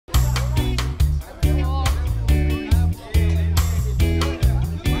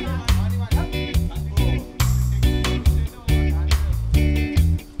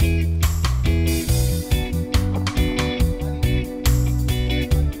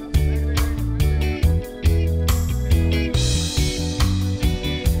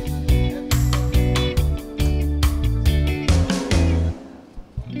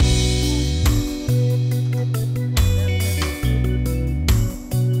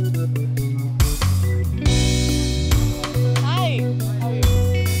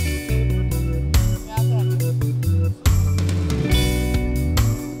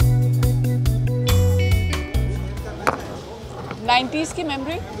companies की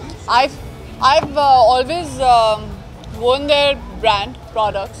memory. I've always worn their brand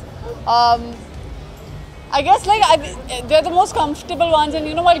products. I guess they're the most comfortable ones, and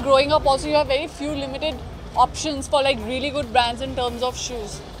you know, while growing up also you have very few limited options for like really good brands in terms of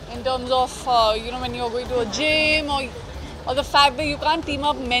shoes, in terms of you know, when you're going to a gym, or the fact that you can't team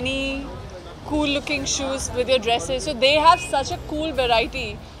up many cool looking shoes with your dresses. So they have such a cool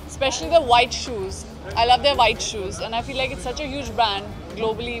variety, especially the white shoes. I love their white shoes, and I feel like it's such a huge brand,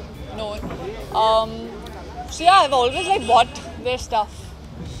 globally known. So yeah, I've always like bought their stuff.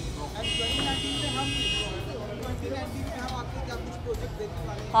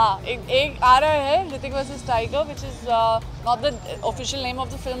 हाँ, एक आ रहा है Hrithik vs Tiger, which is not the official name of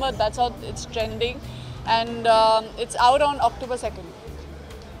the film, but that's how it's trending, and it's out on October 2nd,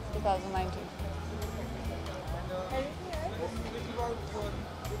 2019.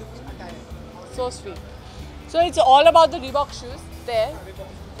 So sweet. So it's all about the Reebok shoes. There,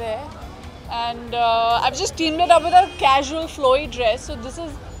 and I've just teamed it up with a casual flowy dress. So this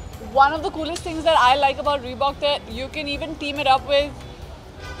is one of the coolest things that I like about Reebok, that you can even team it up with,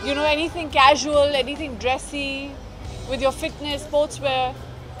 you know, anything casual, anything dressy, with your fitness, sportswear.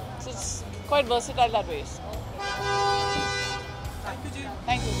 So it's quite versatile that way. Thank you, Ji.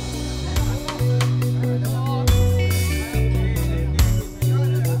 Thank you.